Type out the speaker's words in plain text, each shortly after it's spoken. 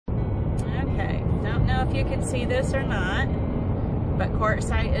know if you can see this or not, but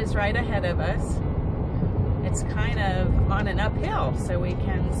Quartzsite is right ahead of us. It's kind of on an uphill, so we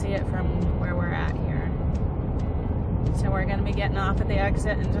can see it from where we're at here. So we're going to be getting off at the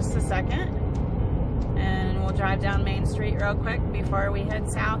exit in just a second, and we'll drive down Main Street real quick before we head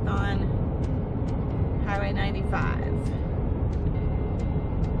south on Highway 95.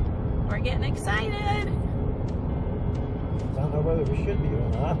 We're getting excited. I don't know whether we should be or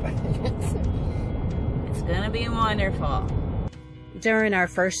not. It's gonna be wonderful. During our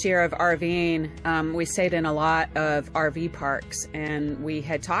first year of RVing, we stayed in a lot of RV parks, and we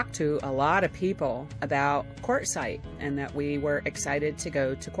had talked to a lot of people about Quartzsite and that we were excited to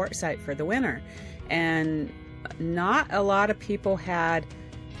go to Quartzsite for the winter. And not a lot of people had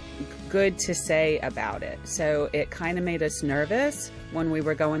good to say about it. So it kind of made us nervous when we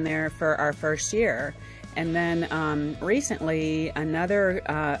were going there for our first year. And then recently another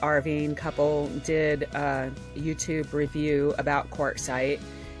RVing couple did a YouTube review about Quartzsite,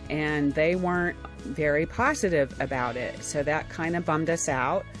 and they weren't very positive about it. So that kind of bummed us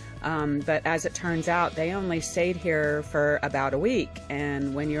out. But as it turns out, they only stayed here for about a week.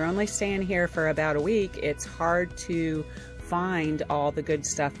 And when you're only staying here for about a week, it's hard to find all the good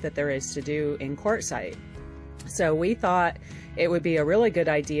stuff that there is to do in Quartzsite. So we thought it would be a really good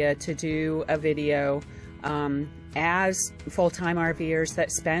idea to do a video as full-time RVers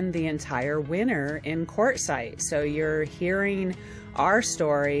that spend the entire winter in Quartzsite. So you're hearing our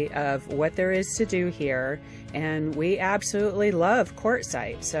story of what there is to do here, and we absolutely love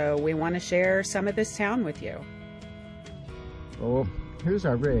Quartzsite. So we want to share some of this town with you. Well, here's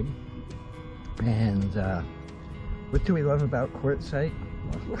our rig, and what do we love about Quartzsite?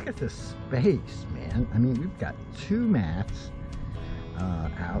 Well, look at this space, man. I mean, we've got 2 mats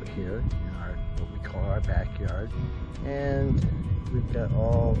out here in our, what we call our backyard, and we've got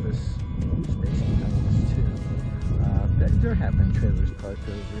all this space behind us too. There have been trailers parked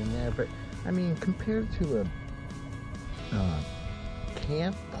over in there, but I mean, compared to a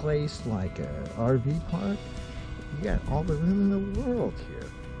camp place like a RV park, you got all the room in the world here.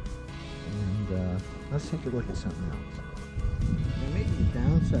 And let's take a look at something else. There may be a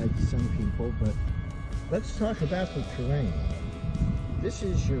downside to some people, but let's talk about the terrain. This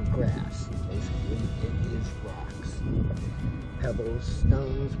is your grass. Basically, it is rocks, pebbles,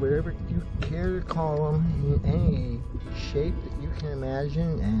 stones, whatever you care to call them, in any shape that you can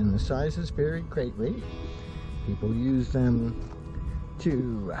imagine, and the sizes vary greatly. People use them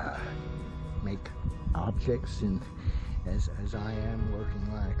to make objects, and as I am working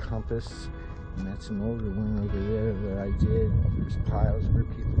on a compass, and that's an older one over there that I did. There's piles where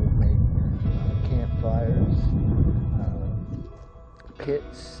people would make campfires,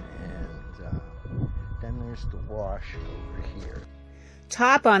 pits, and then there's the wash over here.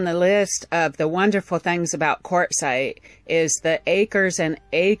 Top on the list of the wonderful things about Quartzsite is the acres and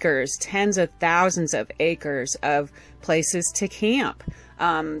acres, tens of thousands of acres of places to camp.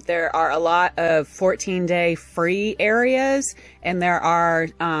 There are a lot of 14-day free areas, and there are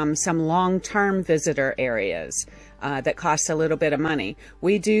some long-term visitor areas that cost a little bit of money.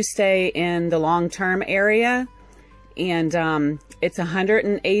 We do stay in the long-term area, and it's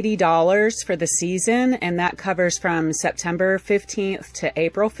 $180 for the season, and that covers from September 15th to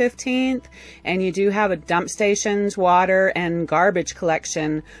April 15th. And you do have a dump stations, water, and garbage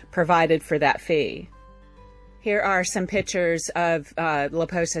collection provided for that fee. Here are some pictures of La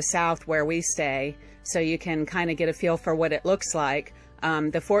Posa South, where we stay, so you can kind of get a feel for what it looks like.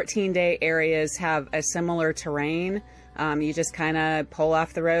 The 14-day areas have a similar terrain. You just kind of pull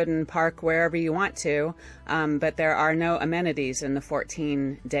off the road and park wherever you want to, but there are no amenities in the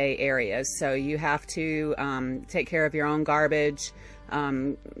 14-day areas, so you have to take care of your own garbage,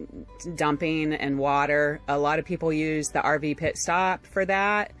 dumping, and water. A lot of people use the RV pit stop for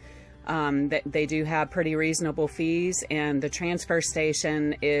that. They do have pretty reasonable fees, and the transfer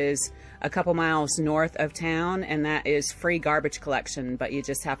station is a couple miles north of town, and that is free garbage collection, but you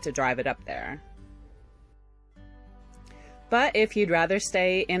just have to drive it up there. But if you'd rather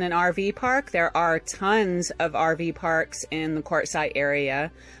stay in an RV park, there are tons of RV parks in the Quartzsite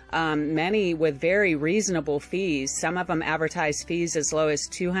area, many with very reasonable fees. Some of them advertise fees as low as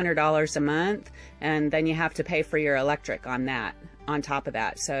 $200 a month, and then you have to pay for your electric on that, on top of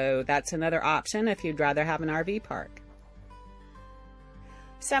that. So that's another option if you'd rather have an RV park.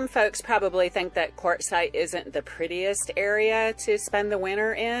 Some folks probably think that Quartzsite isn't the prettiest area to spend the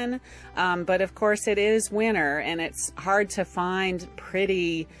winter in, but of course it is winter, and it's hard to find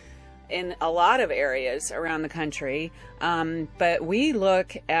pretty in a lot of areas around the country, but we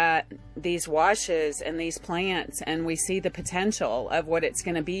look at these washes and these plants and we see the potential of what it's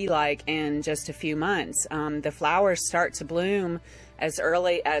going to be like in just a few months. The flowers start to bloom as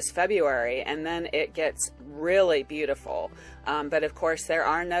early as February, and then it gets really beautiful. But of course there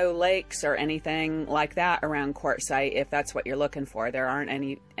are no lakes or anything like that around Quartzsite if that's what you're looking for. There aren't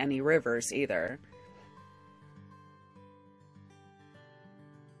any rivers either.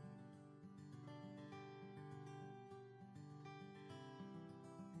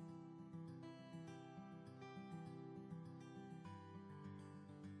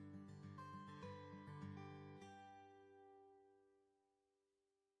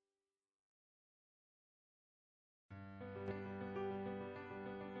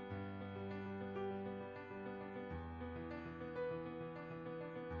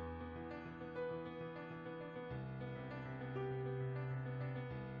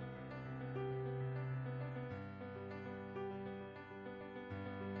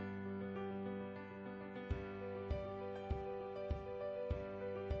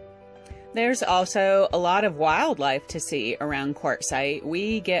 There's also a lot of wildlife to see around Quartzsite.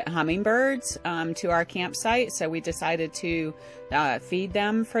 We get hummingbirds to our campsite, so we decided to feed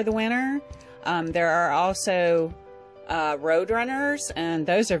them for the winter. There are also roadrunners, and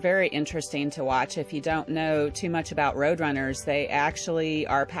those are very interesting to watch. If you don't know too much about roadrunners, they actually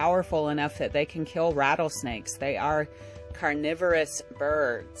are powerful enough that they can kill rattlesnakes. They are carnivorous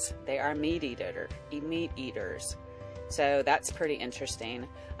birds. They are meat eaters. So that's pretty interesting.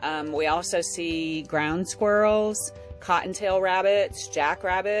 We also see ground squirrels, cottontail rabbits,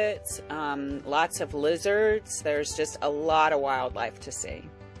 jackrabbits, lots of lizards. There's just a lot of wildlife to see.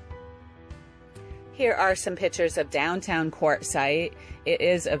 Here are some pictures of downtown Quartzsite. It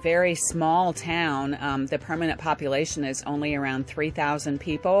is a very small town. The permanent population is only around 3,000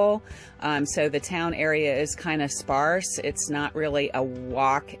 people. So the town area is kind of sparse. It's not really a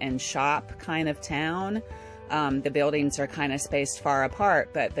walk and shop kind of town. The buildings are kind of spaced far apart,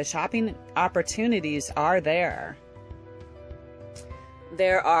 but the shopping opportunities are there.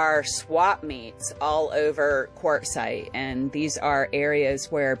 There are swap meets all over Quartzsite, and these are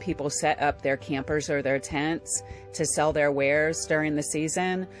areas where people set up their campers or their tents to sell their wares during the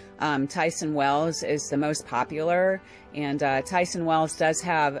season. Tyson Wells is the most popular, and Tyson Wells does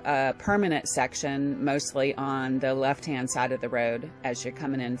have a permanent section mostly on the left-hand side of the road as you're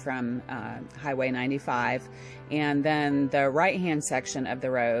coming in from Highway 95. And then the right-hand section of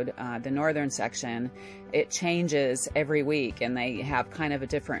the road, the northern section, it changes every week, and they have kind of a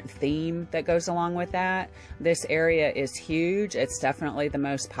different theme that goes along with that. This area is huge. It's definitely the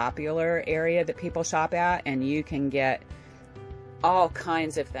most popular area that people shop at, and you can get all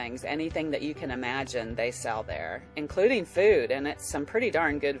kinds of things. Anything that you can imagine they sell there, including food, and it's some pretty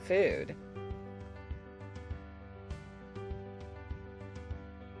darn good food.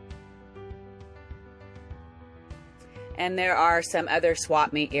 And there are some other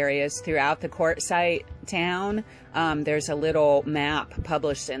swap meet areas throughout the Quartzsite town. There's a little map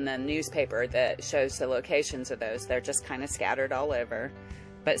published in the newspaper that shows the locations of those. They're just kind of scattered all over,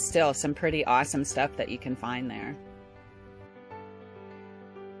 but still some pretty awesome stuff that you can find there.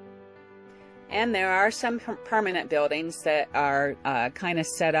 And there are some permanent buildings that are kind of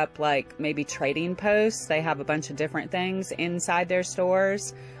set up like maybe trading posts. They have a bunch of different things inside their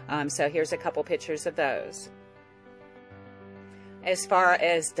stores. So here's a couple pictures of those. As far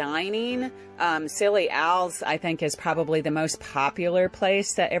as dining, Silly Al's, I think, is probably the most popular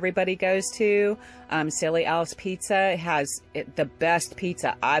place that everybody goes to. Silly Al's Pizza has the best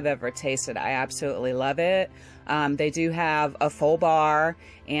pizza I've ever tasted. I absolutely love it. They do have a full bar,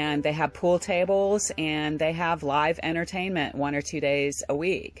 and they have pool tables, and they have live entertainment 1 or 2 days a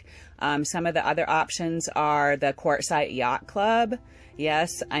week. Some of the other options are the Quartzsite Yacht Club.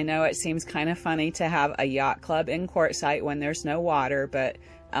 Yes, I know it seems kind of funny to have a yacht club in Quartzsite when there's no water, but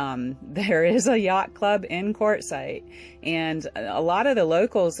there is a yacht club in Quartzsite. And a lot of the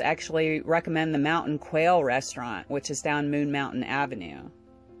locals actually recommend the Mountain Quail restaurant, which is down Moon Mountain Avenue.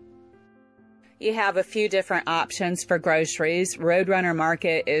 You have a few different options for groceries. Roadrunner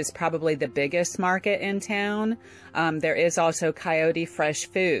Market is probably the biggest market in town. There is also Coyote Fresh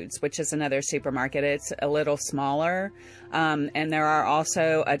Foods, which is another supermarket. It's a little smaller. And there are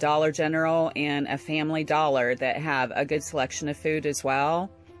also a Dollar General and a Family Dollar that have a good selection of food as well.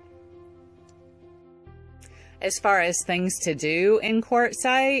 As far as things to do in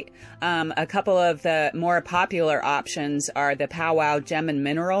Quartzsite, a couple of the more popular options are the Powwow Gem and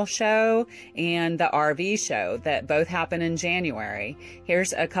Mineral Show and the RV Show that both happen in January.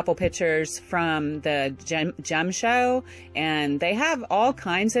 Here's a couple pictures from the Gem Show, and they have all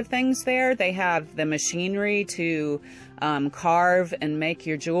kinds of things there. They have the machinery to carve and make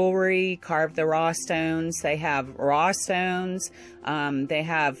your jewelry, carve the raw stones. They have raw stones. They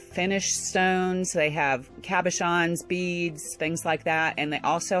have finished stones. They have cabochons, beads, things like that. And they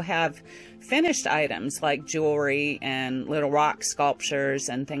also have finished items like jewelry and little rock sculptures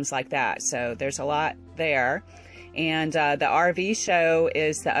and things like that. So there's a lot there. And the RV show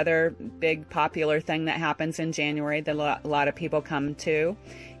is the other big popular thing that happens in January that a lot of people come to.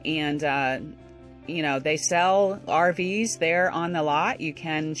 And you know, they sell RVs there on the lot. You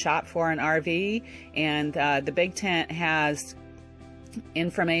can shop for an RV, and the big tent has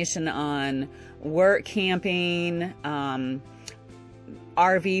information on work camping,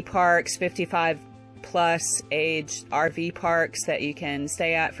 RV parks, 55 plus age RV parks that you can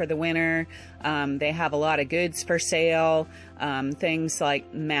stay at for the winter. They have a lot of goods for sale, things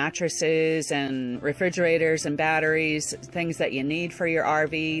like mattresses and refrigerators and batteries, things that you need for your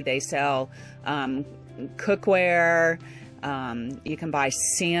RV. They sell cookware. You can buy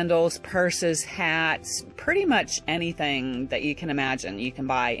sandals, purses, hats, pretty much anything that you can imagine you can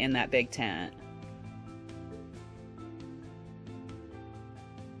buy in that big tent.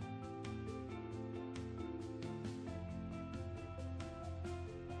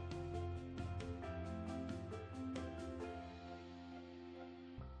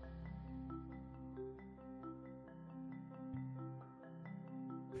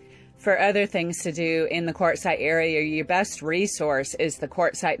 For other things to do in the Quartzsite area, your best resource is the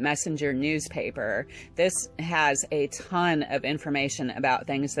Quartzsite Messenger newspaper. This has a ton of information about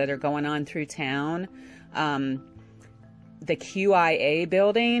things that are going on through town. The QIA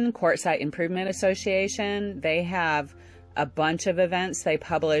building, Quartzsite Improvement Association, they have a bunch of events. They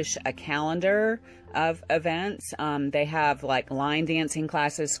publish a calendar of events. They have like line dancing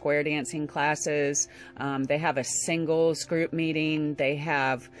classes, square dancing classes. They have a singles group meeting. They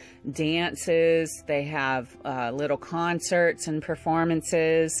have dances. They have little concerts and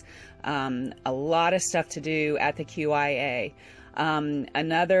performances. A lot of stuff to do at the QIA.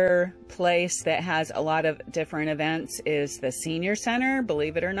 Another place that has a lot of different events is the Senior Center.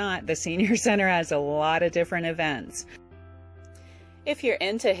 Believe it or not, the Senior Center has a lot of different events. If you're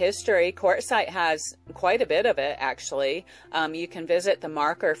into history, Quartzsite has quite a bit of it, actually. You can visit the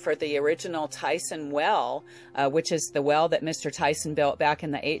marker for the original Tyson well, which is the well that Mr. Tyson built back in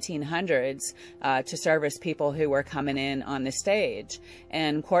the 1800s to service people who were coming in on the stage.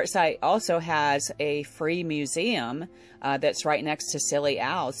 And Quartzsite also has a free museum that's right next to Silly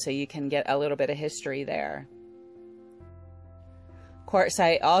Owls, so you can get a little bit of history there.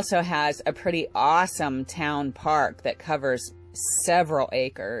 Quartzsite also has a pretty awesome town park that covers several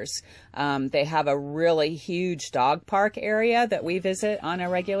acres. They have a really huge dog park area that we visit on a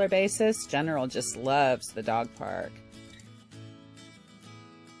regular basis. General just loves the dog park.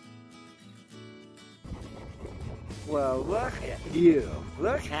 Well, look at you.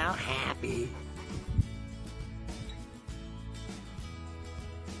 Look how happy.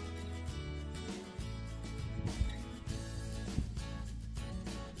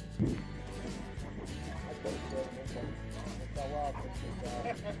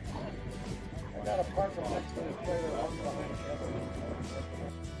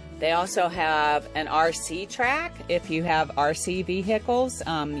 They also have an RC track. If you have RC vehicles,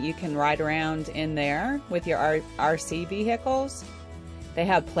 you can ride around in there with your RC vehicles. They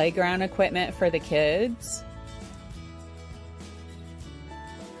have playground equipment for the kids.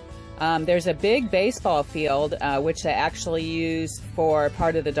 There's a big baseball field, which they actually use for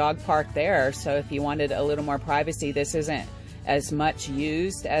part of the dog park there. So if you wanted a little more privacy, this isn't as much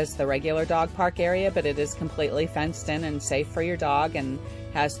used as the regular dog park area, but it is completely fenced in and safe for your dog and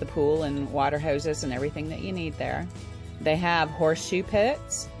has the pool and water hoses and everything that you need there. They have horseshoe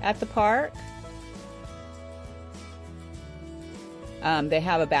pits at the park. They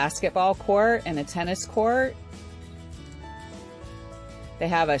have a basketball court and a tennis court. They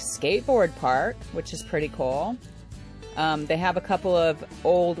have a skateboard park, which is pretty cool. They have a couple of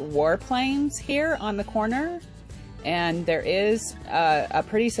old warplanes here on the corner. And there is a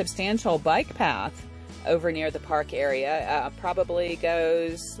pretty substantial bike path over near the park area. Probably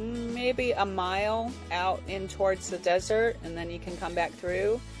goes maybe a mile out in towards the desert, and then you can come back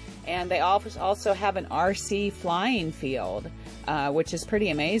through. And they also have an RC flying field, which is pretty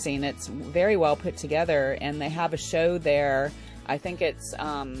amazing. It's very well put together, and they have a show there. I think it's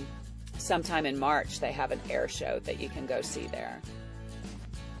sometime in March, they have an air show that you can go see there.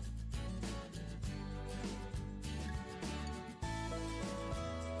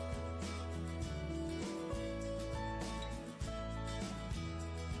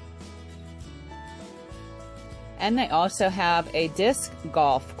 And they also have a disc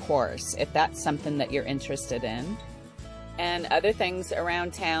golf course, if that's something that you're interested in. And other things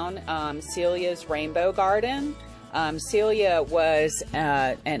around town, Celia's Rainbow Garden. Celia was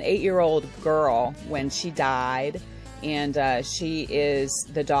an 8-year-old girl when she died, and she is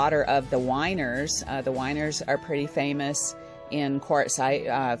the daughter of the Winers. The Winers are pretty famous in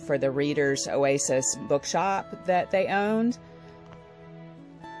Quartzsite for the Reader's Oasis bookshop that they owned.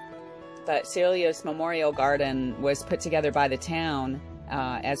 But Celia's Memorial Garden was put together by the town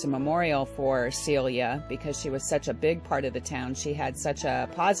as a memorial for Celia because she was such a big part of the town. She had such a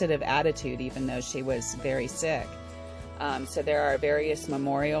positive attitude even though she was very sick. So there are various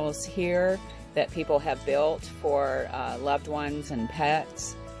memorials here that people have built for loved ones and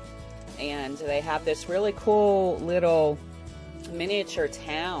pets. And they have this really cool little miniature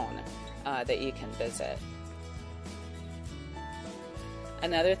town that you can visit.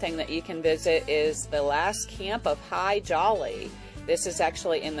 Another thing that you can visit is the last camp of High Jolly. This is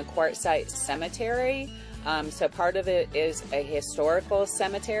actually in the Quartzsite Cemetery. So part of it is a historical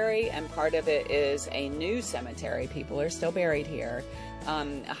cemetery and part of it is a new cemetery. People are still buried here.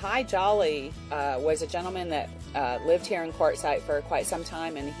 High Jolly was a gentleman that lived here in Quartzsite for quite some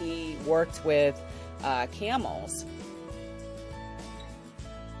time, and he worked with camels.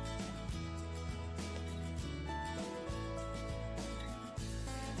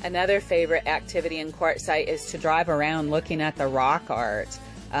 Another favorite activity in Quartzsite is to drive around looking at the rock art.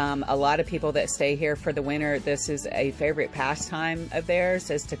 A lot of people that stay here for the winter, this is a favorite pastime of theirs,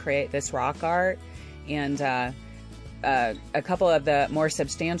 is to create this rock art. And a couple of the more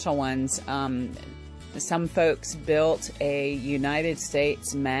substantial ones, some folks built a United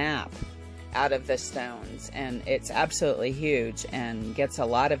States map out of the stones, and it's absolutely huge and gets a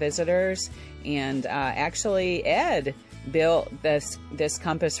lot of visitors. And actually Ed built this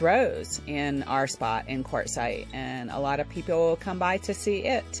compass rose in our spot in Quartzsite, and a lot of people will come by to see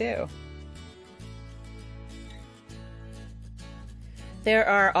it too. There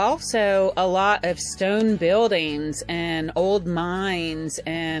are also a lot of stone buildings and old mines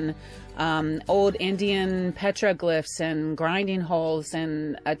and old Indian petroglyphs and grinding holes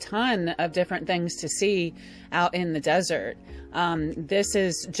and a ton of different things to see out in the desert. This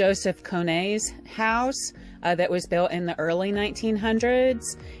is Joseph Coney's house that was built in the early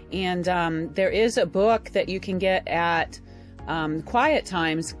 1900s, and there is a book that you can get at Quiet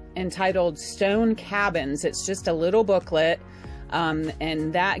Times entitled Stone Cabins. It's just a little booklet,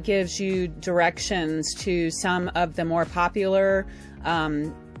 and that gives you directions to some of the more popular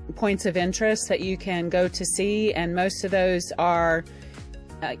points of interest that you can go to see, and most of those are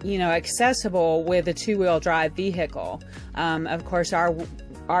accessible with a two-wheel drive vehicle. Of course,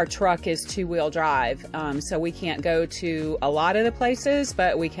 our truck is two-wheel drive, so we can't go to a lot of the places,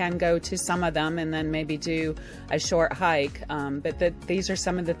 but we can go to some of them and then maybe do a short hike. But these are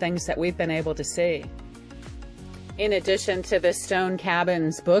some of the things that we've been able to see. In addition to the Stone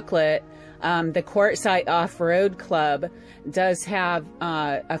Cabins booklet, the Quartzsite Off-Road Club does have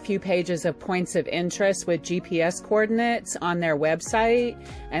a few pages of points of interest with GPS coordinates on their website,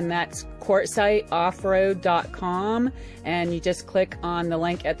 and that's quartzsiteoffroad.com, and you just click on the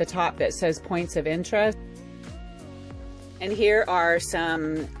link at the top that says points of interest. And here are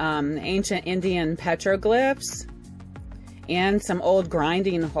some ancient Indian petroglyphs and some old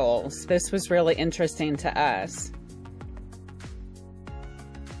grinding holes. This was really interesting to us.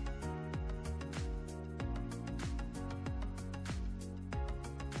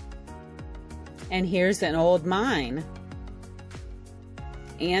 And here's an old mine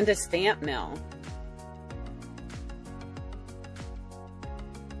and a stamp mill.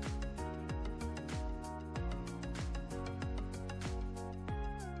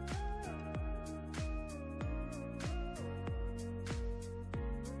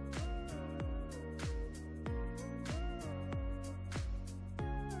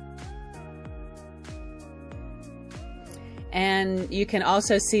 And you can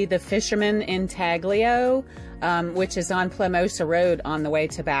also see the Fisherman Intaglio, which is on Plemosa Road on the way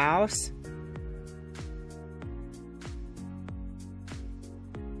to Baus.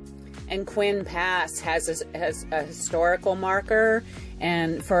 And Quinn Pass has a historical marker,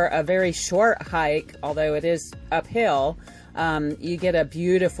 and for a very short hike, although it is uphill, you get a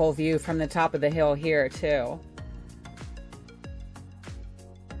beautiful view from the top of the hill here too.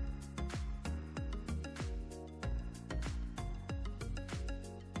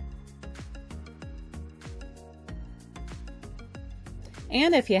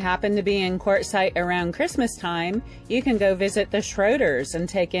 And if you happen to be in Quartzsite around Christmas time, you can go visit the Schroeders and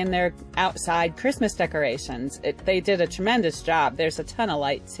take in their outside Christmas decorations. They did a tremendous job. There's a ton of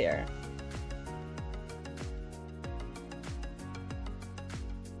lights here.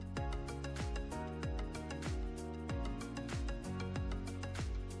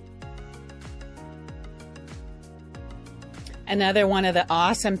 Another one of the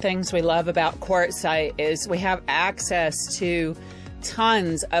awesome things we love about Quartzsite is we have access to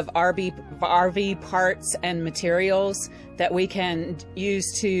tons of RV parts and materials that we can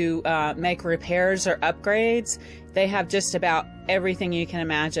use to make repairs or upgrades. They have just about everything you can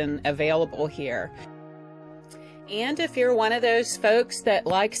imagine available here. And if you're one of those folks that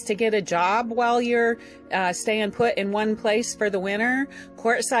likes to get a job while you're staying put in one place for the winter,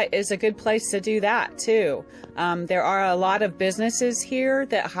 Quartzsite is a good place to do that too. There are a lot of businesses here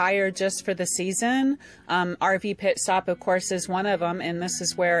that hire just for the season. RV Pit Stop, of course, is one of them, and this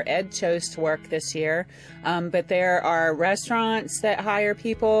is where Ed chose to work this year. But there are restaurants that hire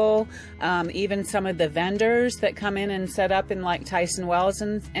people, even some of the vendors that come in and set up in like Tyson Wells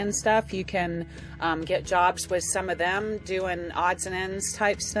and stuff. You can get jobs with some of them doing odds and ends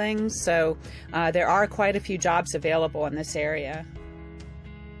types things. So there are quite a few jobs available in this area.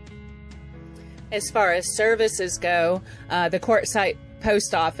 As far as services go, the Quartzsite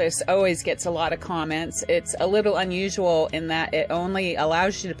post office always gets a lot of comments. It's a little unusual in that it only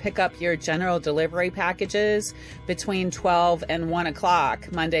allows you to pick up your general delivery packages between 12 and 1 o'clock,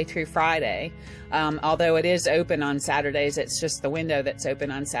 Monday through Friday. Although it is open on Saturdays, it's just the window that's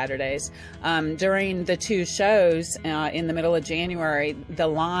open on Saturdays. During the two shows in the middle of January, the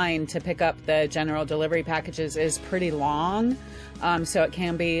line to pick up the general delivery packages is pretty long, so it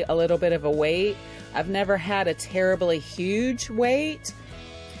can be a little bit of a wait. I've never had a terribly huge wait.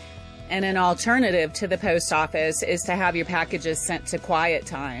 And an alternative to the post office is to have your packages sent to quiet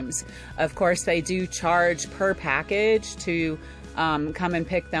times. Of course, they do charge per package to come and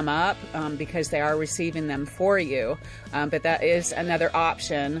pick them up because they are receiving them for you. But that is another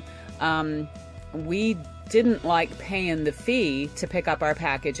option. We didn't like paying the fee to pick up our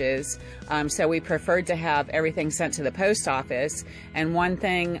packages, so we preferred to have everything sent to the post office. And one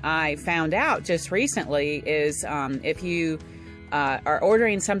thing I found out just recently is if you are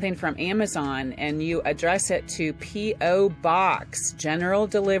ordering something from Amazon and you address it to P.O. Box General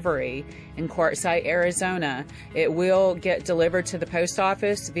Delivery in Quartzsite, Arizona, it will get delivered to the post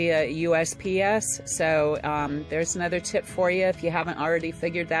office via USPS. So there's another tip for you if you haven't already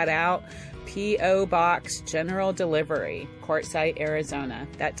figured that out. P.O. Box General Delivery, Quartzsite, Arizona.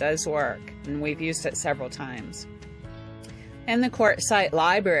 That does work, and we've used it several times. And the Quartzsite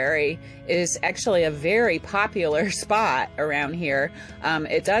Library is actually a very popular spot around here.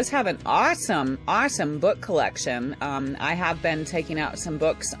 It does have an awesome book collection. I have been taking out some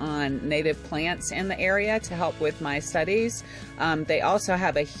books on native plants in the area to help with my studies. They also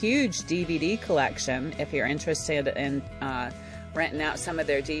have a huge DVD collection if you're interested in renting out some of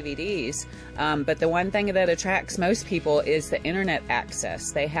their DVDs. But the one thing that attracts most people is the internet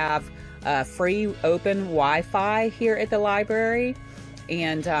access. They have free open Wi-Fi here at the library,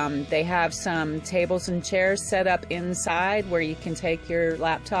 and they have some tables and chairs set up inside where you can take your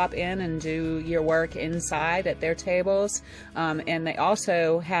laptop in and do your work inside at their tables. And they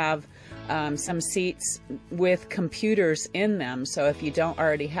also have some seats with computers in them, so if you don't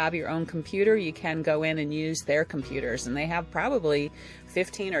already have your own computer, you can go in and use their computers, and they have probably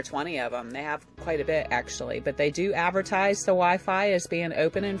 15 or 20 of them. They have quite a bit actually, but they do advertise the Wi-Fi as being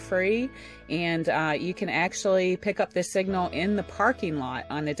open and free, and you can actually pick up the signal in the parking lot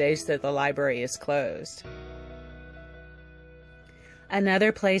on the days that the library is closed.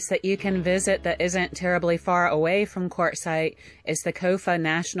 Another place that you can visit that isn't terribly far away from Quartzsite is the Kofa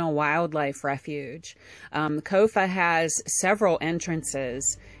National Wildlife Refuge. Kofa has several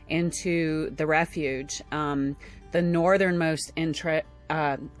entrances into the refuge. The northernmost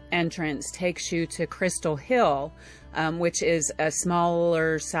entrance takes you to Crystal Hill, which is a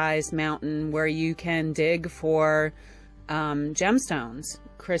smaller sized mountain where you can dig for gemstones,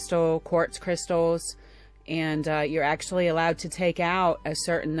 quartz crystals. And you're actually allowed to take out a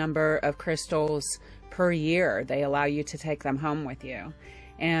certain number of crystals per year. They allow you to take them home with you.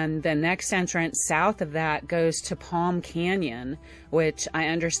 And the next entrance south of that goes to Palm Canyon, which I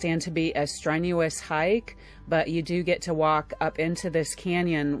understand to be a strenuous hike, but you do get to walk up into this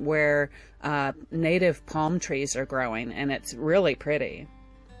canyon where native palm trees are growing, and it's really pretty.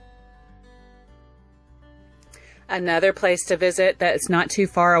 Another place to visit that's not too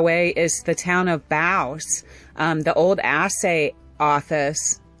far away is the town of Baus. The old assay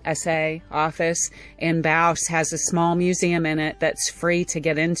office SA office in Baus has a small museum in it that's free to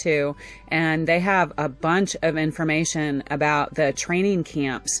get into, and they have a bunch of information about the training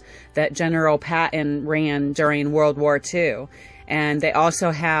camps that General Patton ran during World War II. And they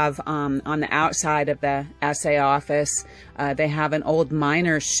also have, on the outside of the SA office, they have an old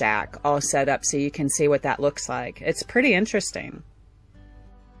miner's shack all set up so you can see what that looks like. It's pretty interesting.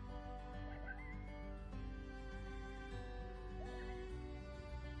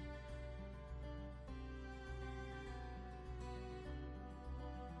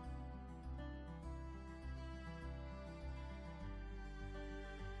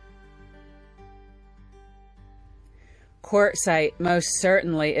 Quartzsite most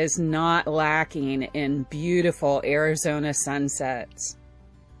certainly is not lacking in beautiful Arizona sunsets.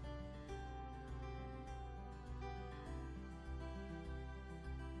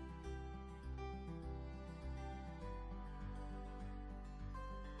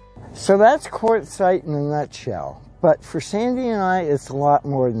 So that's Quartzsite in a nutshell. But for Sandy and I, it's a lot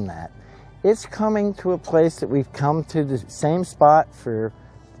more than that. It's coming to a place that we've come to the same spot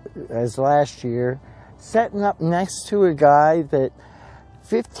as last year, setting up next to a guy that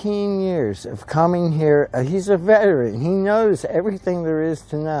 15 years of coming here, he's a veteran. He knows everything there is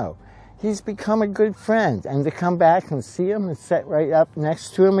to know. He's become a good friend, and to come back and see him and set right up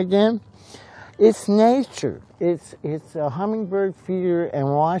next to him again, it's nature. It's a hummingbird feeder, and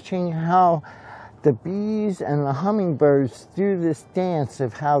watching how the bees and the hummingbirds do this dance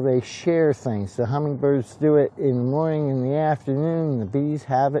of how they share things. The hummingbirds do it in the morning and the afternoon, and the bees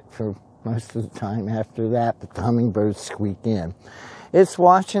have it for most of the time after that, but the hummingbirds squeak in. It's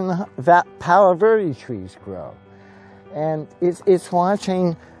watching that Palo Verde trees grow. And it's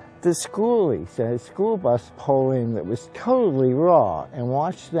watching the schoolies, a school bus pull in that was totally raw, and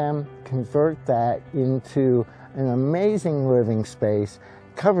watch them convert that into an amazing living space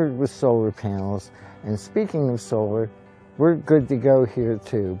covered with solar panels. And speaking of solar, we're good to go here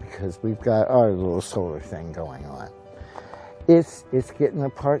too, because we've got our little solar thing going on. It's getting a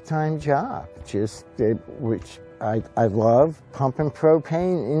part-time job, which I love, pumping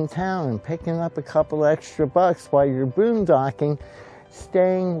propane in town and picking up a couple extra bucks while you're boondocking,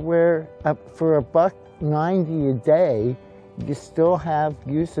 staying where for $1.90 a day, you still have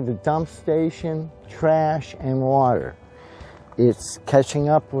use of a dump station, trash, and water. It's catching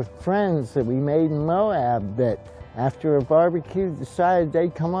up with friends that we made in Moab that after a barbecue decided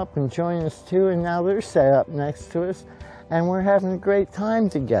they'd come up and join us too, and now they're set up next to us, and we're having a great time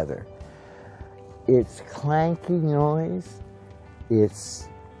together. It's clanky noise, it's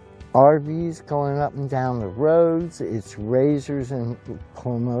RVs going up and down the roads, it's razors in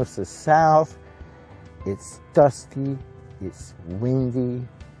Formosa South, it's dusty, it's windy,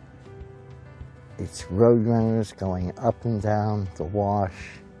 it's roadrunners going up and down the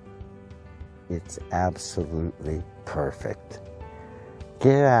wash. It's absolutely perfect.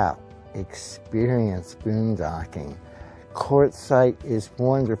 Get out, experience boondocking. Quartzsite is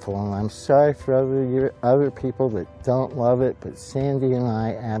wonderful, and I'm sorry for other people that don't love it, but Sandy and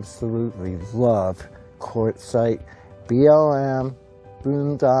I absolutely love Quartzsite. BLM,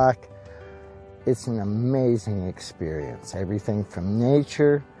 boondock, it's an amazing experience. Everything from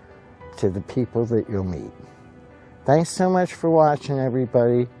nature to the people that you'll meet. Thanks so much for watching,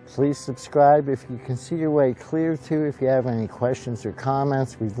 everybody. Please subscribe if you can see your way clear to. If you have any questions or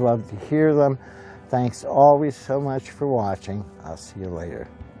comments, we'd love to hear them. Thanks always so much for watching. I'll see you later.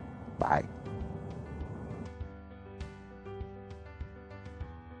 Bye.